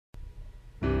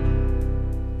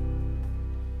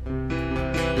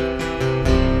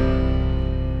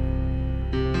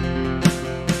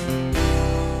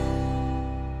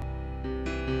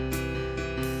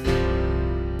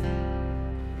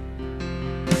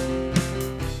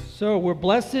So we're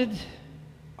blessed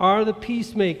are the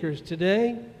peacemakers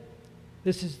today.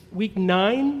 This is week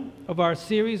 9 of our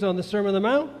series on the Sermon on the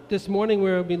Mount. This morning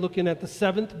we'll be looking at the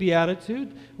 7th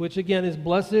beatitude, which again is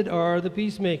blessed are the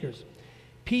peacemakers.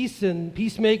 Peace and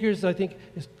peacemakers, I think,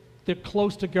 they're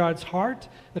close to God's heart.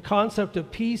 The concept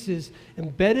of peace is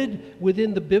embedded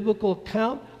within the biblical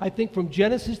account, I think, from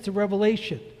Genesis to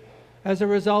Revelation. As a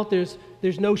result,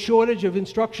 there's no shortage of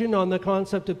instruction on the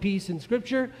concept of peace in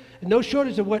Scripture, and no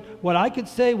shortage of what I could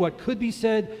say, what could be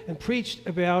said and preached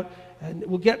about. And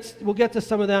we'll get to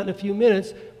some of that in a few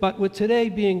minutes. But with today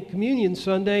being Communion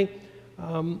Sunday,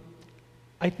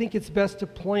 I think it's best to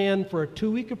plan for a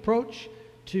 2-week approach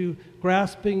to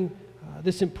grasping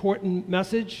this important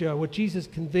message, what Jesus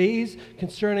conveys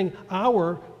concerning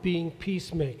our being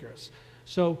peacemakers.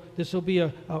 So this will be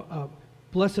a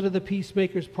Blessed are the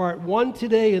Peacemakers part 1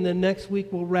 today, and then next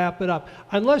week we'll wrap it up.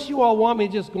 Unless you all want me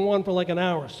to just go on for like an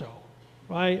hour or so,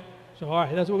 right? So, all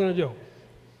right, that's what we're going to do.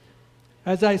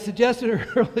 As I suggested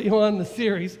early on in the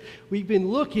series, we've been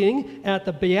looking at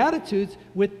the Beatitudes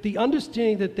with the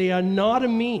understanding that they are not a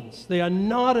means. They are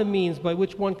not a means by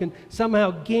which one can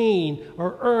somehow gain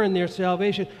or earn their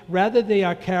salvation. Rather, they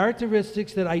are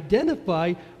characteristics that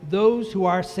identify those who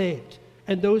are saved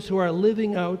and those who are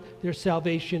living out their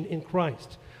salvation in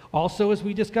Christ. Also, as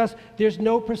we discussed, there's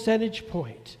no percentage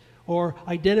point or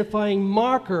identifying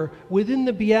marker within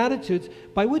the Beatitudes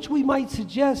by which we might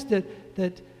suggest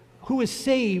that who is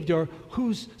saved or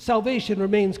whose salvation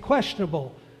remains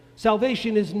questionable.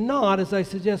 Salvation is not, as I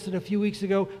suggested a few weeks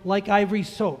ago, like ivory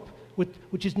soap,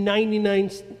 which is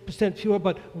 99% pure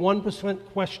but 1%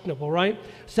 questionable, right?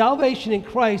 Salvation in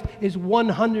Christ is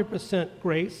 100%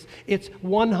 grace. It's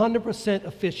 100%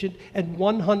 efficient and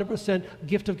 100%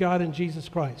 gift of God in Jesus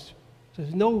Christ. So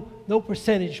there's no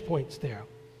percentage points there.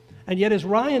 And yet, as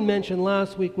Ryan mentioned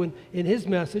last week in his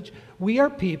message, we are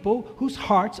people whose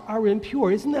hearts are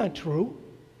impure. Isn't that true?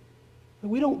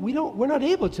 We're not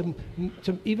able to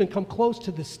even come close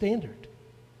to this standard.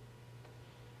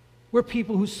 We're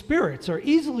people whose spirits are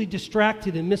easily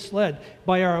distracted and misled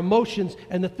by our emotions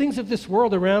and the things of this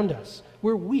world around us.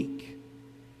 We're weak.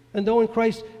 And though in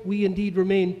Christ we indeed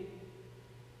remain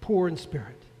poor in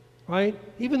spirit, right?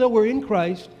 Even though we're in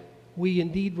Christ, we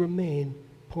indeed remain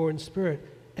poor in spirit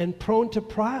and prone to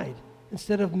pride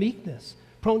instead of meekness,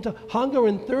 prone to hunger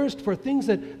and thirst for things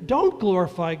that don't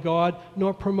glorify God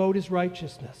nor promote His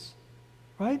righteousness,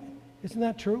 right? Isn't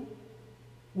that true?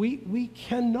 We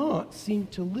cannot seem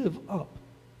to live up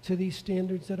to these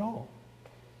standards at all.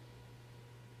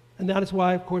 And that is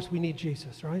why, of course, we need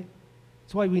Jesus, right?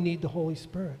 That's why we need the Holy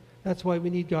Spirit. That's why we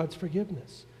need God's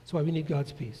forgiveness. That's why we need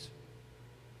God's peace.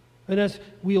 And as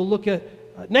we'll look at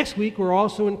next week, we're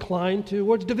also inclined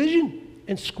towards division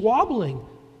and squabbling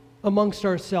amongst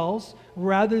ourselves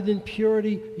rather than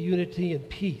purity, unity, and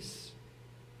peace.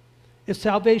 If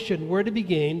salvation were to be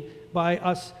gained by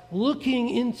us looking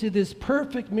into this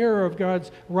perfect mirror of God's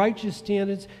righteous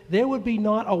standards, there would be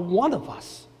not a one of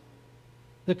us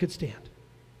that could stand.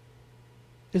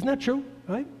 Isn't that true,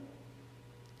 right?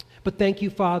 But thank you,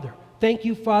 Father. Thank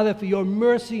you, Father, for your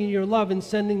mercy and your love in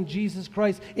sending Jesus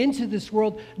Christ into this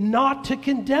world, not to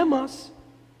condemn us,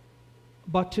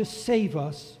 but to save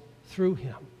us through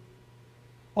Him.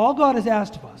 All God has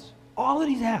asked of us, all that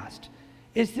He's asked,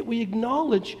 is that we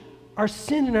acknowledge our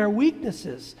sin and our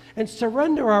weaknesses and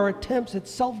surrender our attempts at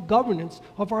self-governance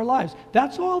of our lives.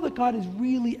 That's all that God is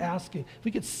really asking. If we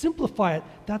could simplify it,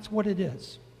 that's what it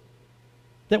is.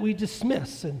 That we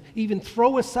dismiss and even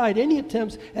throw aside any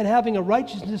attempts at having a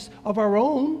righteousness of our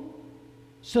own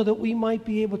so that we might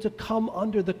be able to come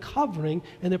under the covering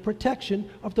and the protection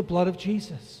of the blood of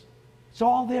Jesus. It's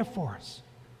all there for us.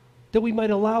 That we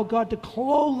might allow God to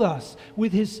clothe us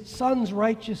with His Son's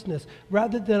righteousness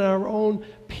rather than our own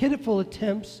pitiful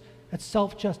attempts at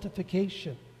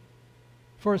self-justification.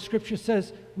 For as Scripture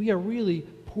says, we are really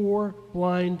poor,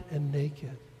 blind, and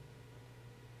naked.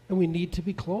 And we need to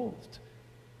be clothed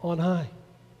on high.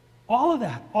 All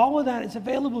of that is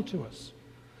available to us.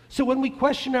 So when we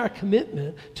question our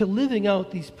commitment to living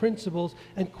out these principles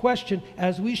and question,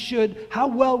 as we should, how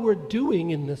well we're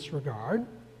doing in this regard,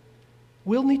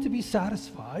 we'll need to be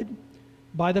satisfied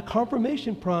by the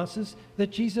confirmation process that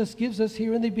Jesus gives us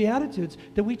here in the Beatitudes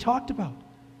that we talked about.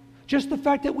 Just the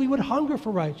fact that we would hunger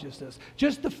for righteousness,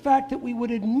 just the fact that we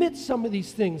would admit some of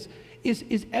these things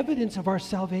is evidence of our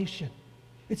salvation.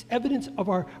 It's evidence of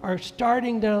our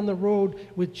starting down the road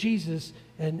with Jesus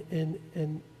and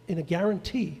a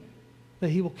guarantee that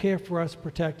He will care for us,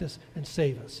 protect us, and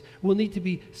save us. We'll need to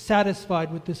be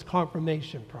satisfied with this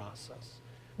confirmation process.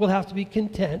 We'll have to be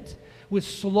content with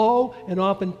slow and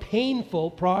often painful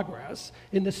progress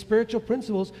in the spiritual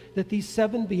principles that these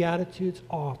 7 Beatitudes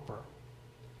offer.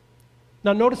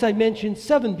 Now, notice I mentioned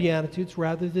 7 Beatitudes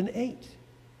rather than 8.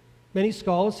 Many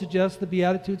scholars suggest the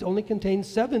Beatitudes only contain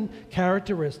 7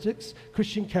 characteristics,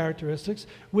 Christian characteristics,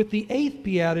 with the 8th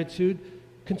Beatitude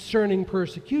concerning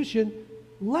persecution,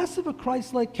 less of a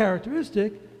Christ-like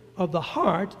characteristic of the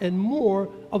heart and more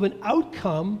of an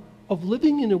outcome of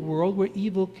living in a world where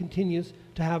evil continues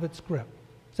to have its grip.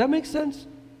 Does that make sense?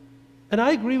 And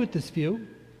I agree with this view.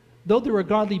 Though there are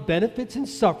godly benefits in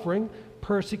suffering,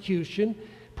 persecution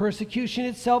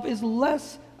itself is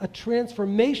less a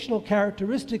transformational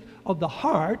characteristic of the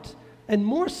heart and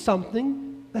more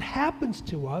something that happens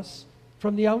to us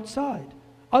from the outside.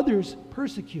 Others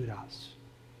persecute us.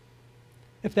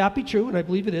 If that be true, and I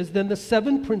believe it is, then the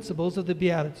 7 principles of the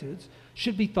Beatitudes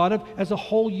should be thought of as a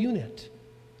whole unit,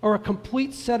 or a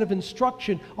complete set of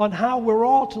instruction on how we're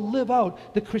all to live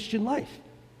out the Christian life.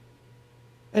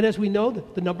 And as we know,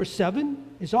 the number 7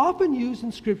 is often used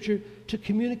in Scripture to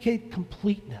communicate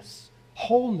completeness,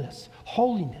 wholeness,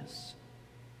 holiness.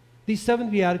 These 7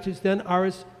 Beatitudes then are,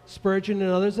 as Spurgeon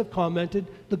and others have commented,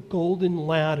 the golden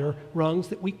ladder rungs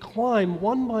that we climb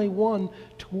one by one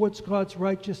towards God's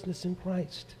righteousness in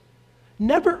Christ.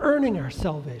 Never earning our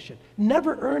salvation,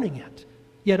 never earning it,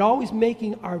 yet always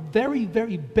making our very,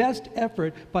 very best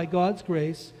effort by God's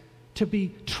grace to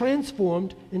be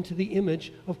transformed into the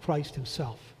image of Christ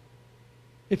himself.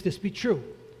 If this be true,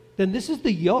 then this is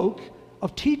the yoke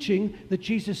of teaching that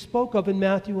Jesus spoke of in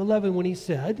Matthew 11 when he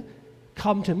said,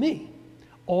 "Come to me,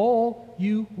 all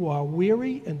you who are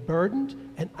weary and burdened,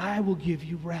 and I will give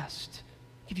you rest."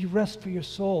 Give you rest for your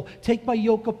soul. Take my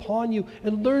yoke upon you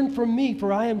and learn from me,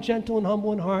 for I am gentle and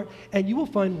humble in heart, and you will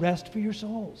find rest for your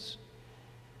souls.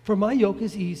 For my yoke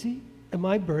is easy and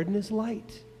my burden is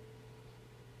light.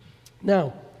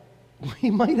 Now, we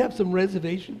might have some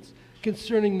reservations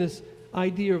concerning this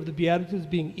idea of the Beatitudes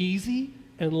being easy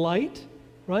and light,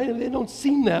 right? I mean, they don't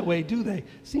seem that way, do they?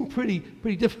 Seem pretty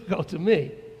difficult to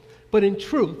me. But in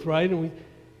truth, right,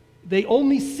 they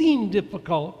only seem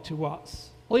difficult to us.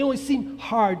 Well, they only seem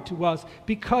hard to us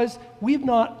because we've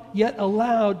not yet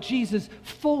allowed Jesus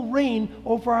full reign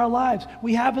over our lives.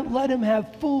 We haven't let him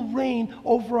have full reign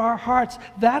over our hearts.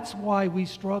 That's why we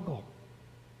struggle.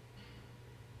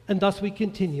 And thus we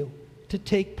continue to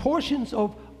take portions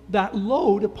of that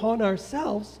load upon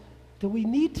ourselves that we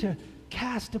need to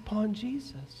cast upon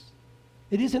Jesus.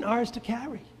 It isn't ours to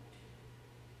carry.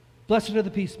 Blessed are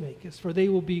the peacemakers, for they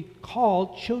will be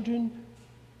called children,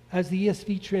 as the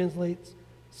ESV translates,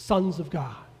 sons of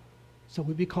God. So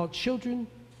we'll be called children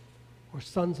or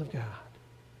sons of God.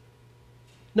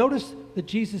 Notice that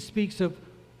Jesus speaks of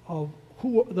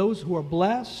those who are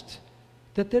blessed,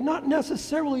 that they're not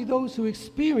necessarily those who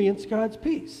experience God's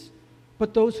peace,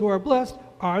 but those who are blessed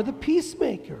are the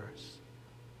peacemakers.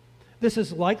 This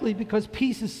is likely because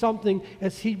peace is something,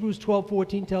 as Hebrews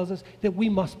 12:14 tells us, that we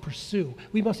must pursue.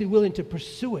 We must be willing to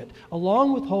pursue it,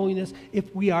 along with holiness,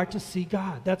 if we are to see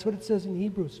God. That's what it says in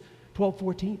Hebrews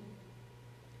 12:14.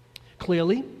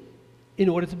 Clearly, in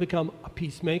order to become a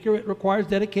peacemaker, it requires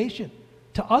dedication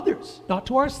to others, not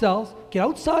to ourselves. Get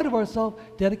outside of ourselves,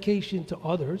 dedication to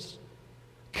others,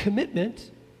 commitment,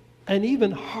 and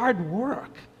even hard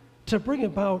work to bring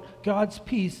about God's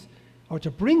peace, or to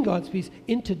bring God's peace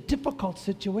into difficult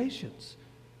situations.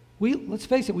 Let's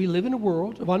face it, we live in a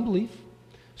world of unbelief,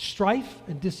 strife,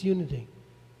 and disunity.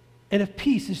 And if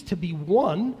peace is to be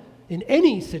won in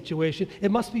any situation, it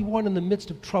must be won in the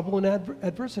midst of trouble and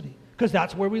adversity, because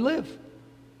that's where we live.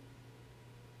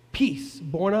 Peace,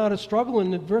 born out of struggle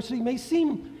and adversity, may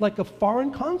seem like a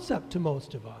foreign concept to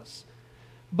most of us.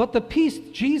 But the peace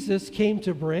Jesus came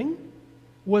to bring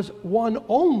was won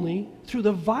only through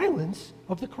the violence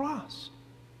of the cross.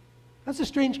 That's a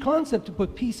strange concept, to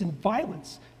put peace and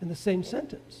violence in the same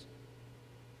sentence.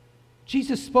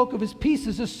 Jesus spoke of his peace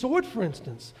as a sword, for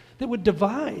instance, that would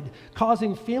divide,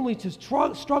 causing family to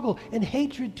struggle and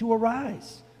hatred to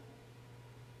arise.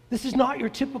 This is not your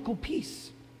typical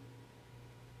peace.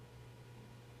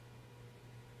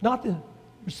 Not the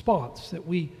response that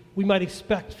we might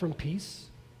expect from peace,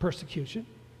 persecution.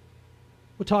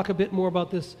 We'll talk a bit more about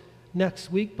this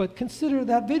next week, but consider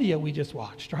that video we just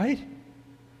watched, right?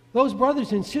 Those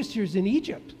brothers and sisters in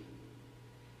Egypt,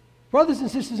 brothers and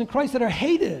sisters in Christ that are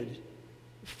hated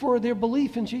for their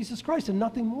belief in Jesus Christ and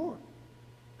nothing more.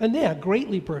 And they are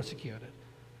greatly persecuted.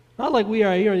 Not like we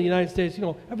are here in the United States,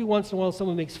 every once in a while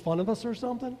someone makes fun of us or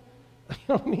something. You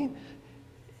know what I mean?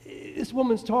 This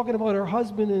woman's talking about her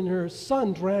husband and her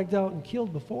son dragged out and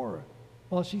killed before her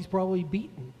while she's probably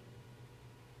beaten.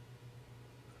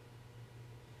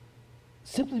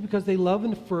 simply because they love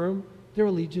and affirm their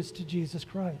allegiance to Jesus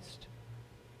Christ.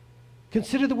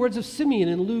 Consider the words of Simeon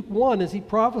in Luke 1 as he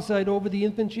prophesied over the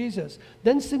infant Jesus.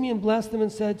 Then Simeon blessed them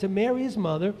and said to Mary his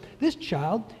mother, "This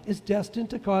child is destined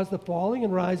to cause the falling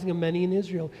and rising of many in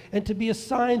Israel, and to be a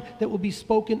sign that will be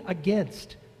spoken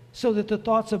against, so that the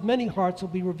thoughts of many hearts will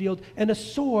be revealed, and a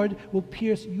sword will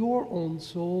pierce your own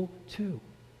soul too."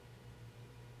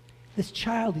 This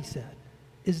child, he said,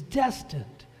 is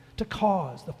destined to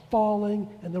cause the falling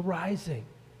and the rising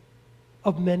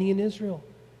of many in Israel,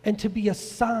 and to be a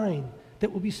sign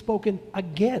that will be spoken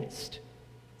against,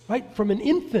 right? From an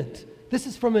infant. This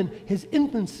is from his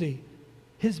infancy.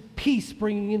 His peace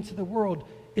bringing into the world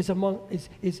is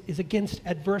against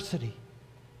adversity.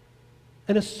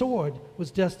 And a sword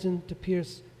was destined to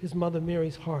pierce his mother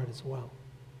Mary's heart as well.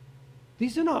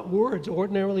 These are not words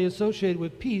ordinarily associated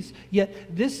with peace,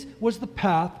 yet this was the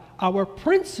path our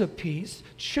Prince of Peace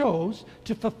chose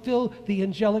to fulfill the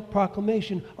angelic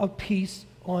proclamation of peace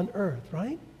on earth,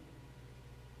 right?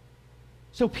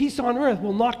 So peace on earth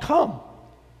will not come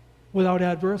without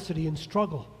adversity and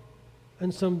struggle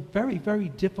and some very, very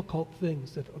difficult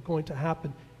things that are going to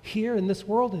happen here in this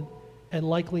world and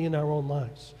likely in our own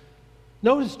lives.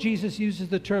 Notice Jesus uses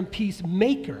the term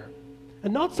peacemaker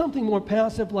and not something more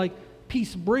passive like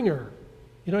peace bringer,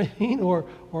 you know what I mean? Or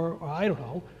I don't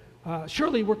know.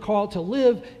 Surely we're called to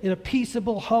live in a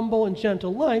peaceable, humble, and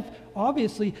gentle life.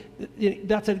 Obviously,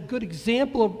 that's a good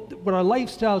example of what our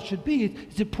lifestyle should be.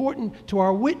 It's important to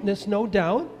our witness, no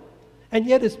doubt. And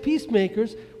yet, as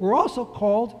peacemakers, we're also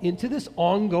called into this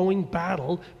ongoing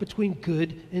battle between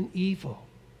good and evil.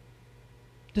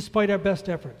 Despite our best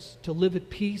efforts to live at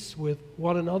peace with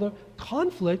one another,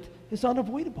 conflict is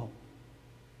unavoidable.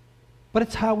 But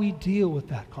it's how we deal with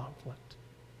that conflict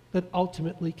that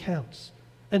ultimately counts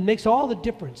and makes all the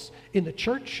difference in the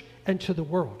church and to the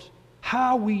world.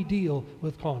 How we deal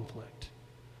with conflict.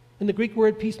 And the Greek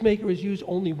word peacemaker is used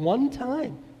only one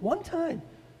time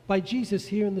by Jesus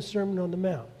here in the Sermon on the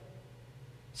Mount.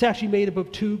 It's actually made up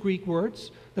of two Greek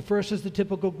words. The first is the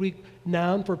typical Greek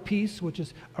noun for peace, which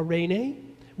is eirene,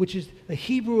 which is the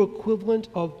Hebrew equivalent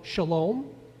of shalom.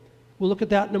 We'll look at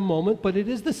that in a moment, but it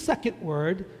is the second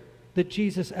word that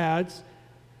Jesus adds,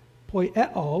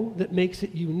 poieo, that makes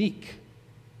it unique.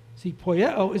 See,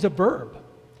 poieo is a verb,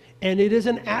 and it is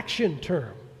an action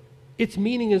term. Its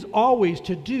meaning is always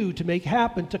to do, to make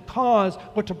happen, to cause,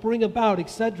 or to bring about,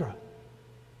 etc.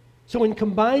 So in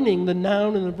combining the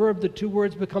noun and the verb, the two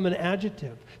words become an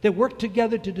adjective. They work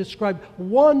together to describe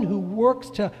one who works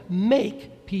to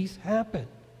make peace happen.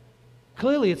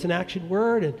 Clearly, it's an action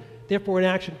word, and therefore an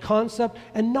action concept,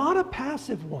 and not a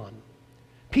passive one.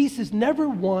 Peace is never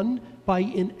won by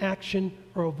inaction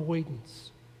or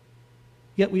avoidance.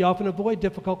 Yet we often avoid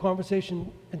difficult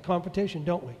conversation and confrontation,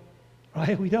 don't we?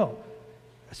 Right? We don't.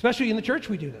 Especially in the church,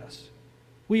 we do this.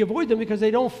 We avoid them because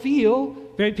they don't feel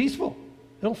very peaceful.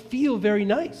 They don't feel very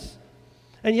nice.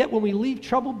 And yet when we leave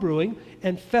trouble brewing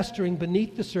and festering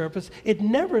beneath the surface, it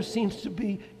never seems to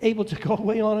be able to go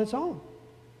away on its own.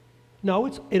 No,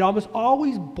 it almost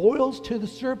always boils to the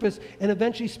surface and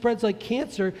eventually spreads like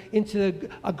cancer into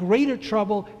a greater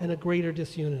trouble and a greater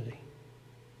disunity.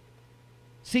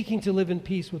 Seeking to live in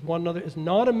peace with one another is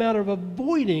not a matter of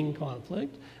avoiding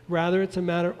conflict. Rather, it's a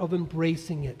matter of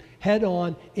embracing it head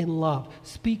on in love,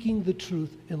 speaking the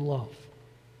truth in love.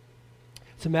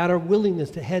 It's a matter of willingness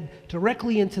to head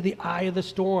directly into the eye of the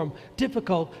storm,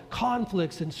 difficult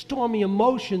conflicts and stormy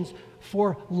emotions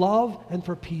for love and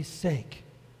for peace sake.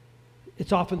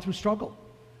 It's often through struggle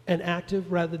and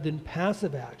active rather than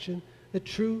passive action that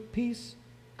true peace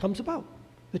comes about,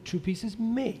 that true peace is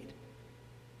made.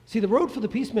 See, the road for the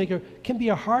peacemaker can be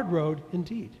a hard road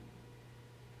indeed.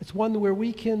 It's one where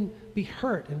we can be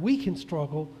hurt and we can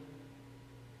struggle,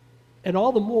 and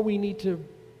all the more we need to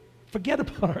forget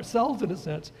about ourselves in a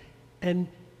sense and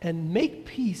make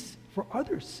peace for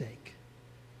others' sake.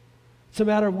 It's a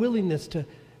matter of willingness to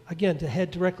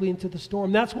head directly into the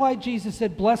storm. That's why Jesus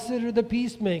said, "Blessed are the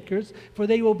peacemakers, for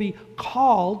they will be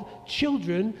called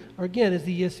children," or again, as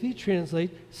the ESV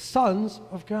translates, sons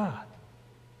of God.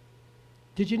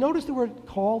 Did you notice the word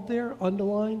called there,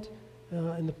 underlined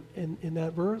in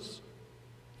that verse?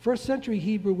 First century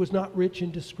Hebrew was not rich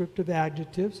in descriptive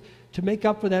adjectives. To make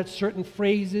up for that, certain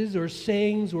phrases or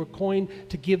sayings were coined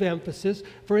to give emphasis.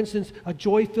 For instance, a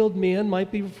joy-filled man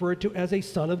might be referred to as a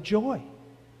son of joy.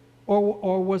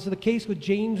 Or was it the case with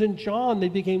James and John? They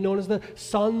became known as the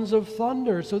sons of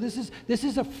thunder. So this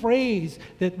is a phrase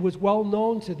that was well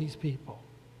known to these people.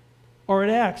 Or in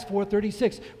Acts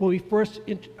 4:36, when we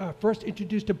first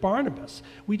introduced to Barnabas,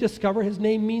 we discover his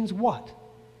name means what?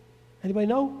 Anybody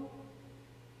know?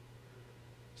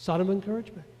 son of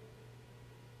encouragement.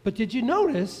 But did you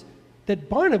notice that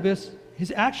Barnabas,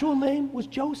 his actual name was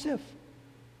Joseph?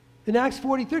 In Acts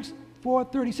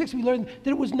 4:36, we learn that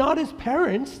it was not his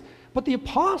parents, but the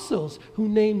apostles who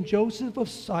named Joseph of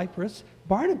Cyprus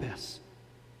Barnabas.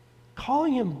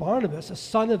 Calling him Barnabas, a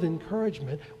son of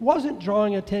encouragement, wasn't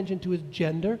drawing attention to his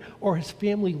gender or his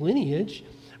family lineage.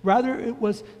 Rather, it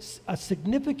was a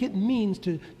significant means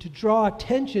to draw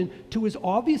attention to his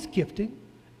obvious gifting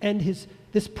and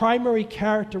this primary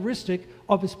characteristic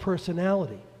of his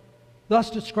personality,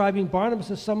 thus describing Barnabas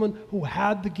as someone who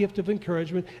had the gift of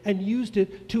encouragement and used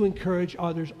it to encourage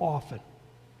others often.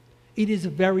 It is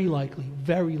very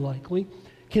likely,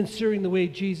 considering the way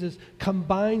Jesus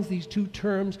combines these two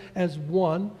terms as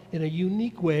one in a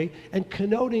unique way and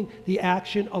connoting the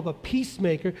action of a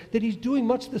peacemaker, that he's doing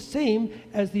much the same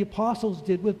as the apostles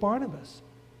did with Barnabas.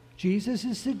 Jesus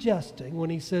is suggesting,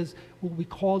 when he says we'll be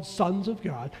called sons of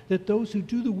God, that those who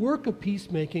do the work of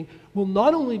peacemaking will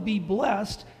not only be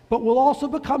blessed, but will also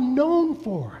become known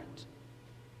for it.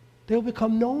 They'll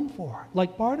become known for it,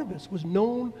 like Barnabas was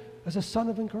known as a son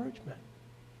of encouragement.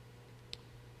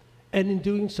 And in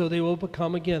doing so, they will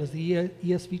become, again, as the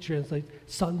ESV translates,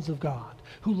 sons of God,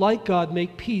 who, like God,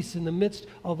 make peace in the midst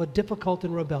of a difficult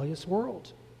and rebellious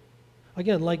world.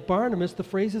 Again, like Barnabas, the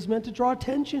phrase is meant to draw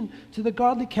attention to the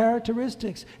godly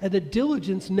characteristics and the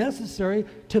diligence necessary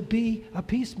to be a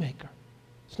peacemaker.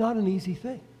 It's not an easy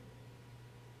thing.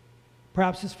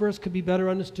 Perhaps this verse could be better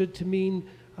understood to mean,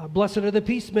 blessed are the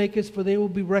peacemakers, for they will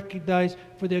be recognized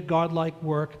for their godlike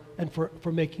work and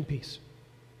for making peace.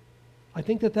 I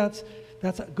think that's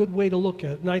a good way to look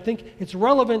at it. And I think it's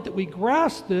relevant that we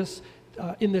grasp this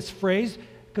in this phrase,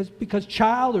 because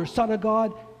child or son of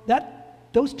God,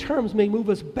 those terms may move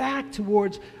us back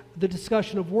towards the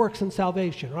discussion of works and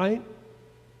salvation, right?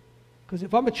 Because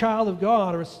if I'm a child of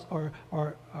God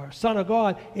or son of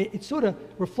God, it sort of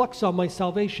reflects on my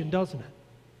salvation, doesn't it?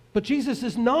 But Jesus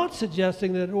is not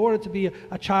suggesting that in order to be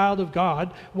a child of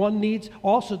God, one needs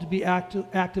also to be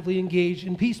actively engaged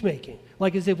in peacemaking,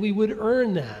 like as if we would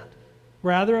earn that.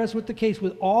 Rather, as with the case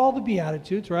with all the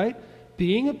Beatitudes, right?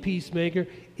 Being a peacemaker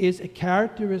is a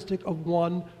characteristic of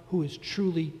one who is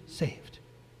truly saved,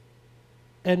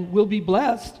 and will be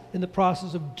blessed in the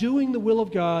process of doing the will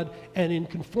of God and in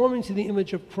conforming to the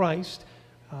image of Christ,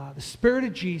 the Spirit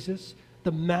of Jesus,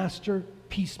 the master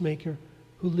peacemaker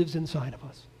who lives inside of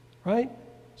us, right?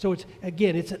 So it's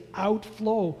an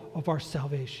outflow of our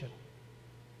salvation.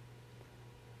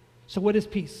 So what is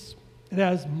peace? It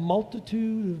has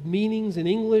multitude of meanings in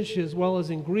English as well as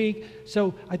in Greek.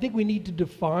 So I think we need to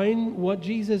define what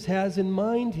Jesus has in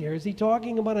mind here. Is he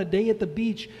talking about a day at the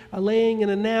beach, laying in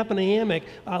a nap in a hammock,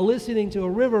 listening to a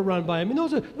river run by? I mean,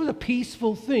 those are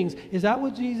peaceful things. Is that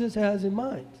what Jesus has in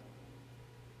mind?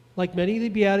 Like many of the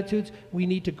Beatitudes, we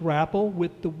need to grapple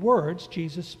with the words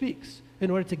Jesus speaks in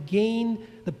order to gain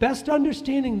the best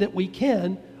understanding that we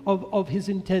can of his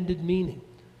intended meaning.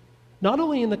 Not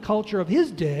only in the culture of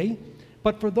his day,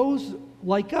 but for those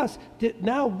like us that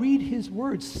now read his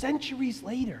words centuries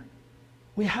later.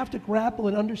 We have to grapple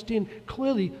and understand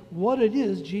clearly what it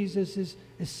is Jesus is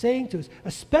saying to us,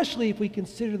 especially if we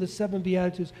consider the 7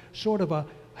 Beatitudes sort of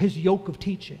his yoke of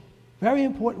teaching. Very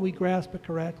important we grasp it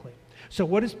correctly. So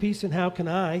what is peace, and how can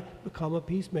I become a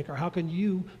peacemaker? How can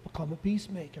you become a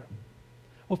peacemaker?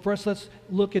 Well, first let's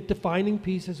look at defining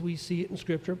peace as we see it in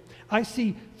Scripture. I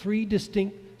see 3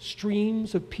 distinct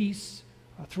streams of peace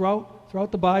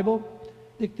throughout the Bible.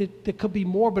 There could be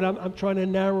more, but I'm trying to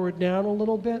narrow it down a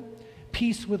little bit.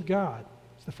 Peace with God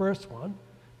is the first one.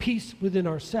 Peace within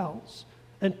ourselves,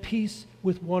 and peace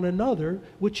with one another,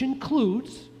 which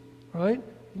includes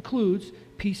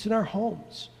peace in our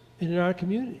homes and in our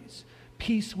communities.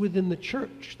 Peace within the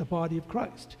church, the body of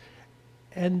Christ,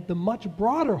 and the much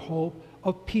broader hope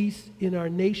of peace in our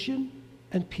nation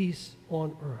and peace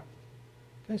on earth.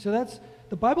 Okay, so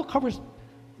the Bible covers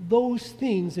those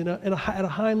things at a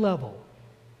high level.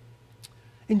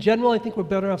 In general, I think we're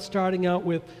better off starting out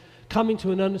with coming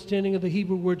to an understanding of the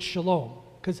Hebrew word shalom,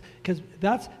 because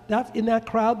that's in that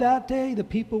crowd that day, the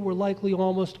people were likely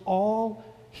almost all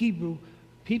Hebrew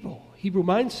people, Hebrew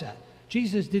mindset.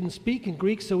 Jesus didn't speak in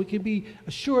Greek, so we can be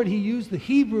assured he used the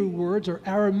Hebrew words or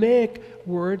Aramaic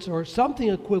words or something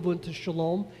equivalent to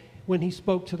shalom when he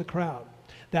spoke to the crowd.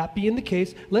 That being the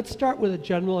case, let's start with a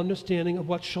general understanding of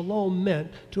what shalom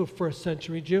meant to a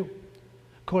first-century Jew.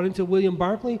 According to William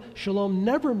Barclay, shalom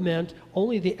never meant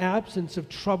only the absence of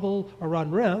trouble or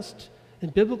unrest. In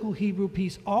biblical Hebrew,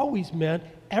 peace always meant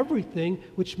everything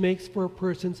which makes for a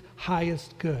person's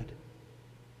highest good.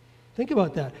 Think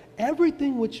about that.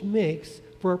 Everything which makes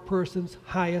for a person's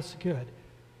highest good.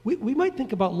 We might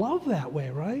think about love that way,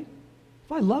 right?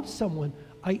 If I love someone,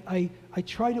 I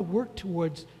try to work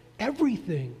towards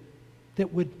everything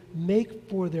that would make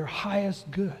for their highest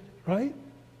good, right?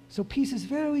 So peace is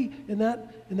very, in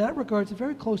that regard, it's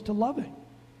very close to loving.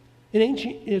 In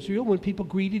ancient Israel, when people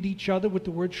greeted each other with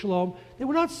the word shalom, they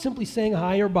were not simply saying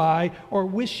hi or bye or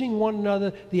wishing one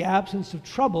another the absence of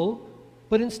trouble,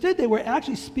 but instead they were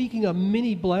actually speaking a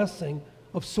mini blessing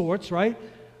of sorts, right,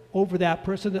 over that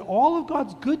person, that all of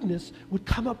God's goodness would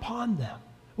come upon them,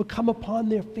 would come upon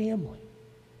their family.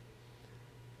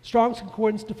 Strong's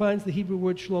Concordance defines the Hebrew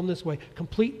word shalom this way: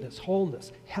 completeness,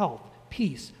 wholeness, health,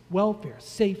 peace, welfare,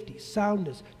 safety,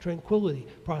 soundness, tranquility,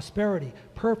 prosperity,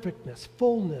 perfectness,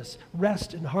 fullness,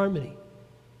 rest, and harmony.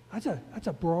 That's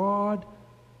a broad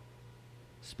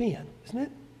span, isn't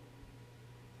it?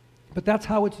 But that's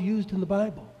how it's used in the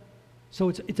Bible. So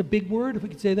it's a big word, if we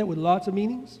could say that, with lots of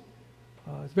meanings.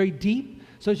 It's very deep.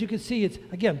 So as you can see, it's,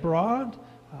 again, broad.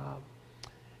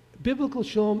 Biblical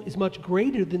shalom is much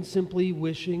greater than simply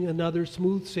wishing another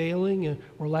smooth sailing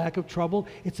or lack of trouble.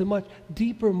 It's a much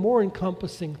deeper, more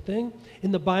encompassing thing.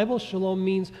 In the Bible, shalom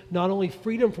means not only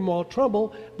freedom from all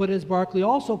trouble, but as Barclay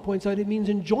also points out, it means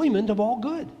enjoyment of all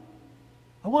good.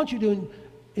 I want you to,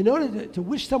 in order to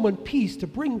wish someone peace,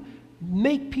 to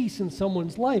make peace in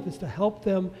someone's life, is to help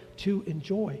them to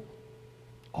enjoy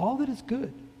all that is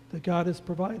good that God has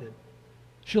provided.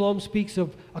 Shalom speaks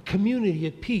of a community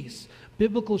at peace.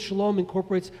 Biblical shalom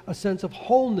incorporates a sense of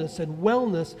wholeness and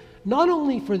wellness, not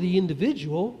only for the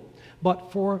individual,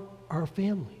 but for our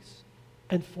families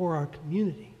and for our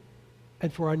community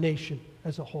and for our nation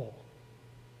as a whole.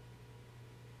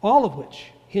 All of which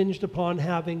hinged upon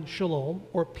having shalom,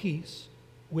 or peace,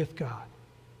 with God.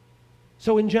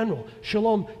 So in general,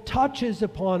 shalom touches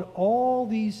upon all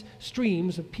these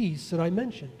streams of peace that I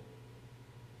mentioned.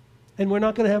 And we're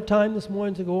not going to have time this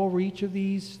morning to go over each of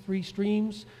these three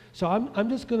streams. So I'm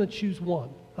just going to choose one.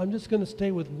 I'm just going to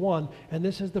stay with one. And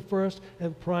this is the first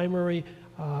and primary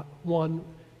one.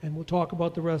 And we'll talk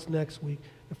about the rest next week.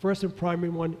 The first and primary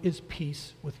one is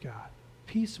peace with God.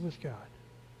 Peace with God.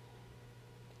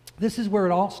 This is where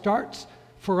it all starts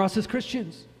for us as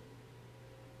Christians.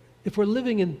 If we're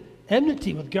living in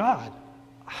enmity with God,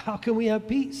 how can we have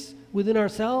peace within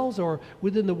ourselves or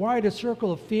within the wider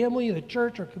circle of family, the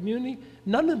church, or community?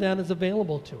 None of that is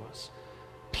available to us.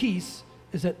 Peace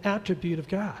is an attribute of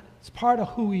God. It's part of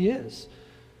who He is.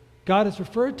 God is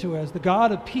referred to as the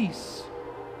God of peace.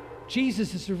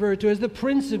 Jesus is referred to as the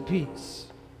Prince of Peace.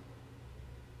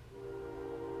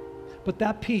 But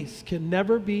that peace can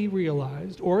never be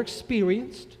realized or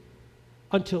experienced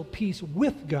until peace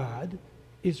with God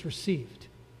is received.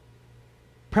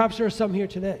 Perhaps there are some here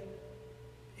today,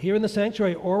 here in the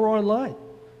sanctuary or online,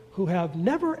 who have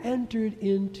never entered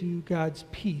into God's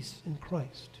peace in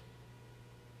Christ.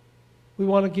 We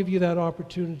want to give you that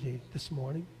opportunity this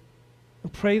morning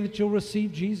and pray that you'll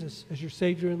receive Jesus as your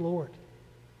Savior and Lord.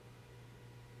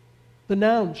 The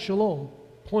noun shalom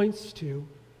points to,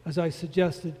 as I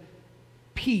suggested,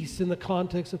 peace in the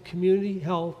context of community,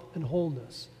 health, and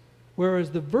wholeness,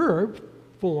 whereas the verb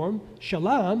form,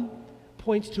 shalom,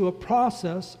 points to a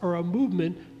process or a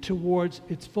movement towards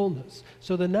its fullness.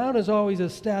 So the noun is always a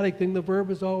static thing, the verb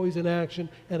is always an action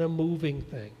and a moving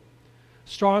thing.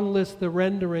 Strong lists the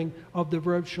rendering of the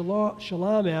verb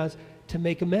shalom as to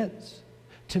make amends,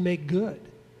 to make good,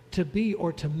 to be,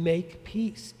 or to make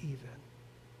peace even,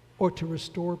 or to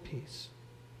restore peace.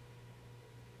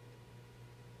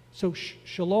 So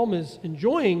shalom is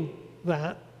enjoying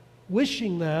that,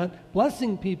 wishing that,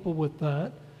 blessing people with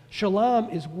that. Shalom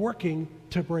is working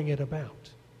to bring it about.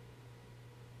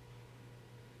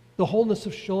 The wholeness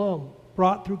of shalom,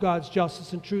 brought through God's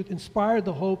justice and truth, inspired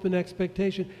the hope and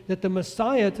expectation that the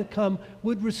Messiah to come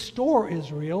would restore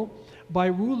Israel by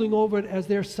ruling over it as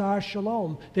their Sar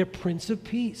Shalom, their Prince of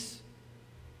Peace.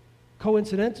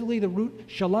 Coincidentally, the root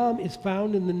shalom is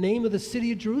found in the name of the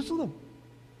city of Jerusalem.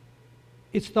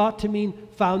 It's thought to mean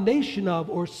foundation of,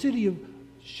 or city of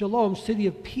shalom, city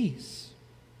of peace.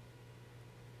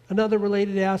 Another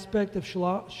related aspect of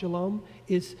shalom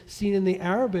is seen in the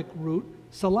Arabic root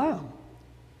salam.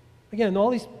 Again, all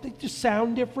these, they just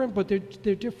sound different, but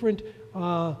they're different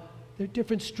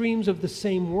streams of the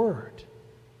same word.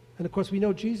 And of course, we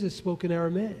know Jesus spoke in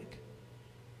Aramaic.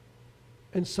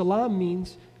 And salam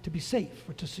means to be safe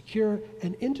or to secure.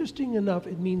 And interesting enough,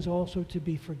 it means also to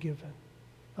be forgiven.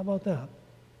 How about that?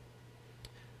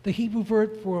 The Hebrew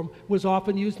verb form was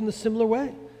often used in a similar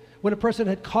way. When a person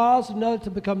had caused another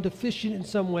to become deficient in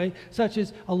some way, such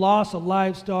as a loss of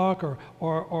livestock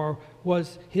or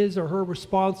was his or her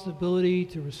responsibility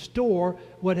to restore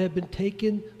what had been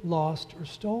taken, lost, or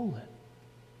stolen.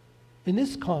 In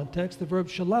this context, the verb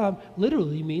shalom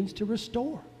literally means to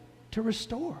restore. To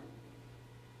restore.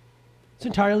 It's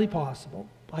entirely possible.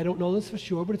 I don't know this for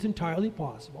sure, but it's entirely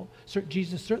possible.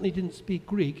 Jesus certainly didn't speak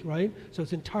Greek, right? So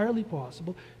it's entirely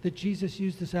possible that Jesus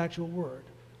used this actual word,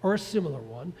 or a similar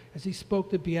one, as he spoke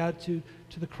the beatitude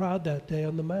to the crowd that day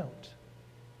on the Mount.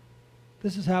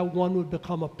 This is how one would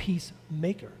become a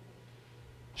peacemaker.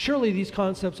 Surely these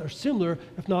concepts are similar,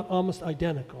 if not almost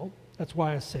identical. That's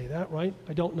why I say that, right?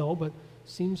 I don't know, but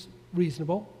seems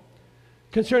reasonable.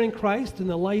 Concerning Christ in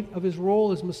the light of his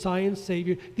role as Messiah and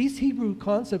Savior, these Hebrew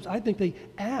concepts, I think they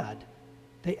add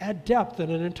depth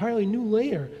and an entirely new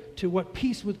layer to what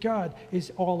peace with God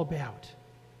is all about.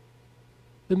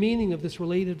 The meaning of this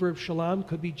related verb shalom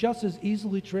could be just as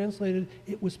easily translated,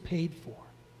 it was paid for.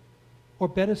 Or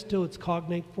better still, its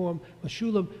cognate form,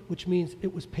 meshulam, which means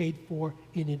it was paid for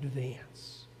in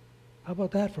advance. How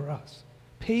about that for us?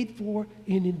 Paid for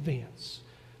in advance.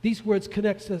 These words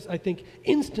connect us, I think,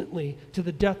 instantly to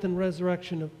the death and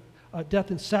resurrection of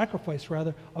death and sacrifice,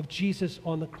 rather, of Jesus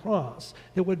on the cross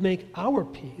that would make our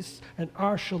peace and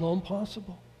our shalom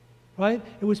possible, right?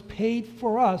 It was paid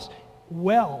for us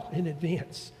well in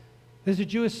advance. There's a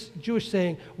Jewish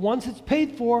saying, once it's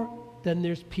paid for, then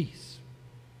there's peace.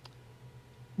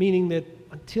 Meaning that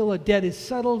until a debt is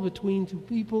settled between two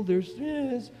people, there's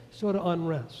sort of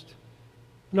unrest.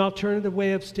 An alternative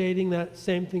way of stating that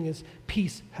same thing is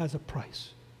peace has a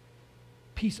price.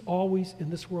 Peace always, in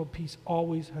this world, peace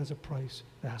always has a price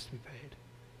that has to be paid.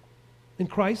 In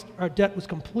Christ, our debt was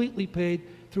completely paid.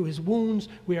 Through his wounds,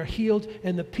 we are healed.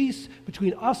 And the peace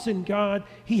between us and God,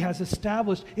 he has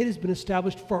established. It has been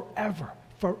established forever,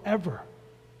 forever.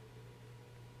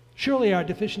 Surely our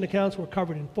deficient accounts were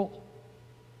covered in full.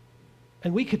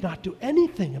 And we could not do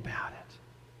anything about it.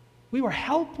 We were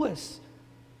helpless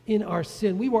in our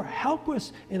sin. We were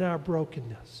helpless in our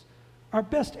brokenness. Our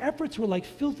best efforts were like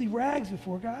filthy rags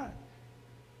before God.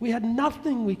 We had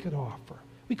nothing we could offer.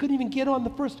 We couldn't even get on the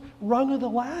first rung of the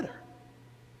ladder.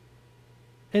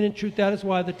 And in truth, that is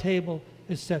why the table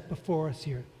is set before us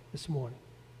here this morning.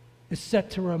 It's set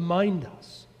to remind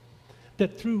us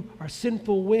that through our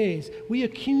sinful ways, we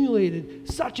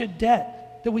accumulated such a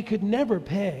debt that we could never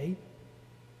pay.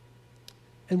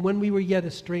 And when we were yet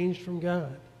estranged from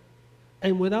God,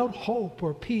 and without hope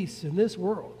or peace in this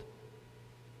world,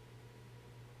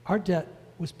 our debt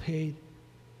was paid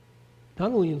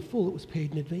not only in full, it was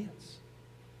paid in advance.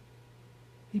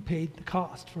 He paid the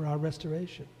cost for our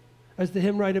restoration. As the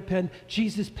hymn writer penned,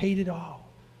 Jesus paid it all.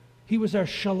 He was our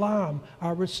shalom,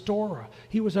 our restorer.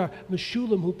 He was our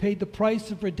meshulam, who paid the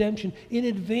price of redemption in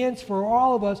advance for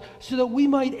all of us so that we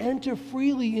might enter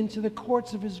freely into the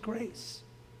courts of his grace.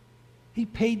 He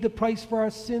paid the price for our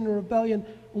sin and rebellion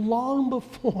long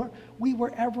before we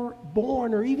were ever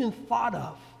born or even thought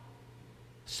of,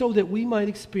 so that we might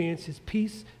experience his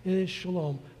peace and his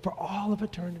shalom for all of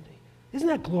eternity. Isn't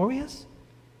that glorious?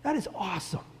 That is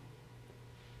awesome.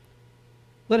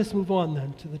 Let us move on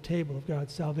then to the table of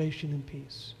God's salvation and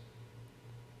peace.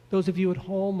 Those of you at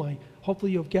home,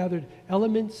 hopefully you have gathered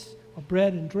elements of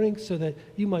bread and drink so that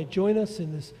you might join us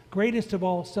in this greatest of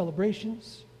all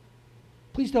celebrations.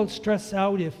 Please don't stress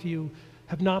out if you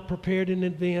have not prepared in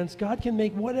advance. God can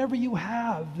make whatever you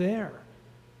have there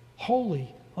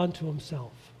holy unto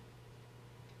himself.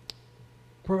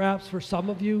 Perhaps for some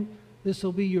of you, this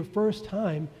will be your first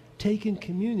time taking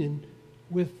communion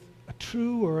with a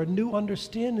true or a new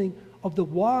understanding of the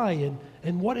why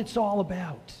and what it's all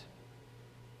about.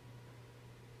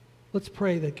 Let's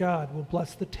pray that God will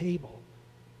bless the table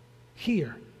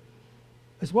here,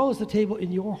 as well as the table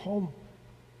in your home,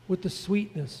 with the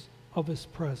sweetness of his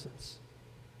presence.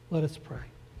 Let us pray.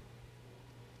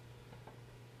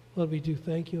 Lord, we do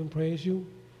thank you and praise you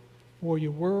for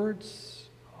your words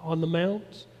on the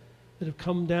Mount that have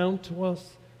come down to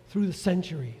us through the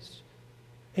centuries.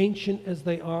 Ancient as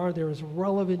they are, they're as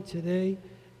relevant today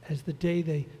as the day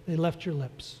they left your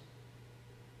lips.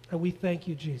 And we thank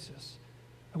you, Jesus,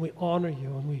 and we honor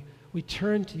you, and we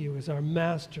turn to you as our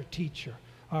master teacher,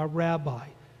 our rabbi,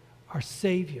 our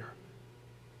Savior,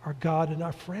 our God and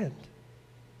our friend.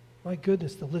 My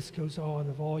goodness, the list goes on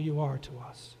of all you are to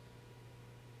us.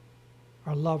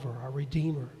 Our lover, our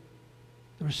redeemer,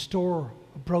 the restorer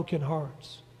of broken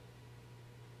hearts.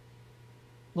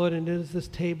 Lord, and it is this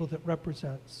table that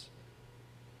represents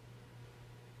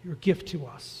your gift to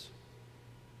us,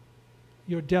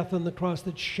 your death on the cross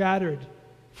that shattered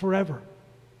forever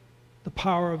the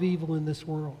power of evil in this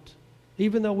world.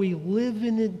 Even though we live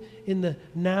in the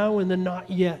now and the not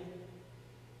yet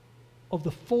of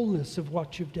the fullness of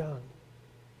what you've done,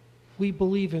 we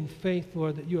believe in faith,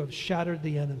 Lord, that you have shattered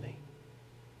the enemy.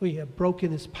 We have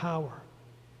broken his power.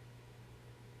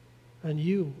 And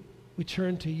you, we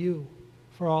turn to you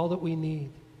for all that we need.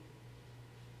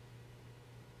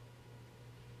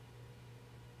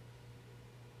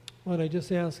 Lord, I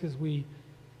just ask as we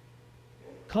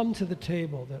come to the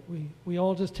table that we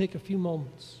all just take a few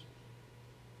moments.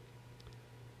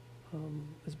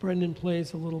 As Brendan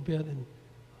plays a little bit, and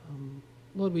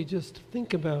Lord, we just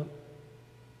think about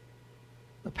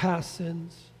the past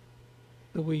sins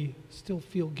that we still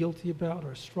feel guilty about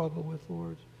or struggle with,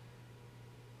 Lord.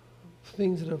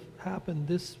 Things that have happened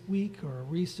this week or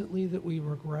recently that we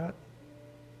regret.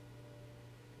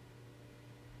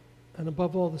 And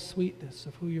above all, the sweetness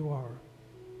of who you are,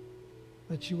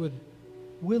 that you would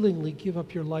willingly give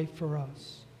up your life for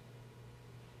us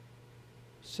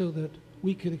so that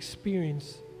we could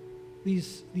experience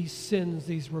these sins,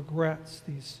 these regrets,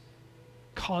 these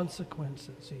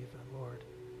consequences even, Lord,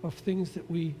 of things that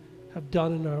we have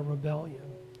done in our rebellion,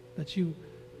 that you,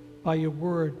 by your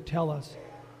word, tell us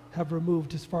have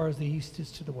removed as far as the east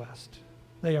is to the west.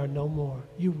 They are no more.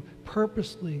 You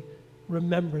purposely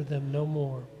remember them no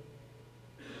more.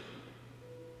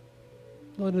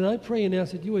 Lord, and I pray and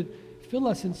ask that you would fill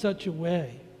us in such a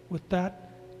way with that,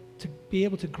 to be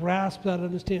able to grasp that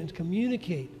understanding, to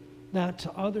communicate that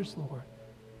to others, Lord.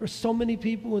 There are so many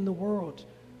people in the world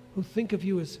who think of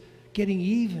you as getting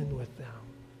even with them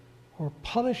or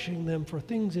punishing them for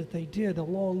things that they did a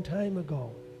long time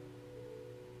ago.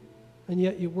 And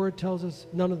yet your word tells us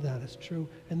none of that is true.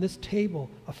 And this table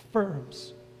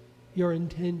affirms your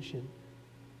intention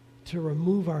to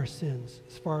remove our sins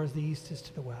as far as the east is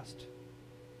to the west.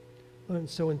 And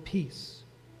so in peace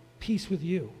with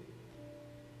you,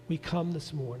 we come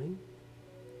this morning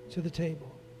to the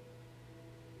table.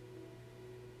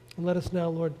 And let us now,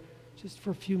 Lord, just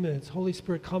for a few minutes, Holy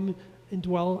Spirit, come and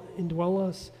indwell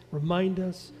us, remind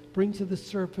us, bring to the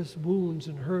surface wounds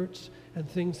and hurts and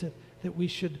things that we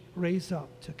should raise up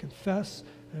to confess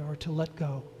or to let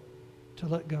go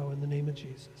in the name of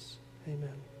Jesus.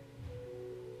 Amen.